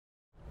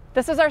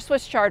This is our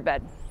Swiss chard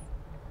bed.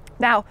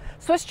 Now,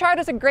 Swiss chard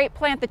is a great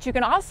plant that you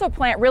can also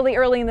plant really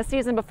early in the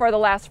season before the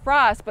last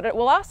frost, but it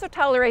will also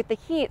tolerate the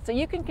heat, so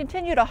you can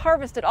continue to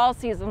harvest it all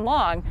season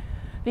long,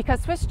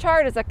 because Swiss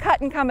chard is a cut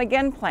and come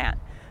again plant,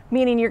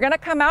 meaning you're going to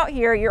come out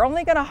here, you're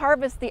only going to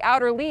harvest the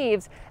outer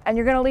leaves, and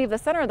you're going to leave the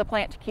center of the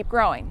plant to keep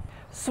growing.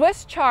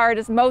 Swiss chard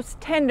is most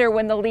tender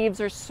when the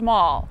leaves are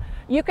small.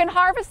 You can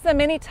harvest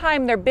them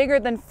anytime they're bigger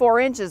than 4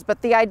 inches,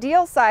 but the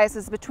ideal size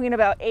is between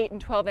about 8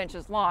 and 12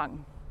 inches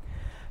long.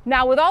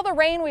 Now, with all the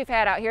rain we've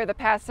had out here the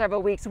past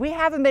several weeks, we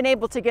haven't been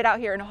able to get out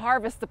here and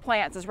harvest the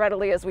plants as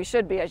readily as we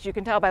should be, as you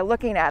can tell by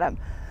looking at them.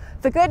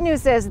 The good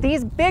news is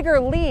these bigger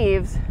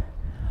leaves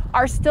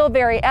are still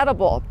very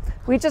edible.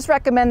 We just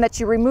recommend that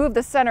you remove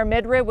the center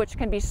midrib, which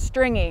can be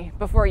stringy,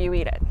 before you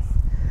eat it.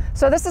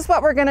 So this is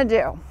what we're going to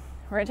do.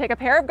 We're going to take a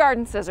pair of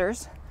garden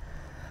scissors.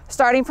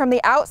 Starting from the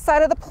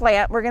outside of the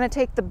plant, we're going to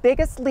take the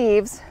biggest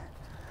leaves,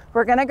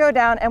 we're going to go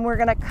down and we're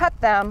going to cut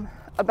them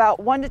about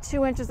 1 to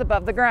 2 inches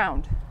above the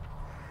ground.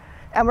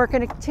 And we're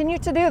going to continue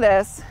to do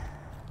this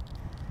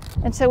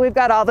until we've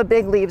got all the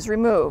big leaves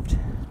removed.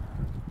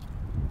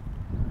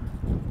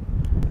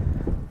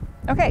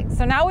 Okay,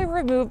 so now we've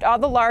removed all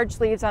the large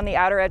leaves on the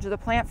outer edge of the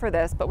plant for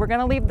this, but we're going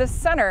to leave the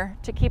center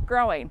to keep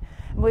growing.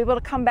 And we'll be able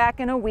to come back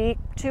in a week,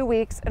 2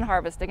 weeks, and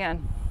harvest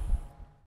again.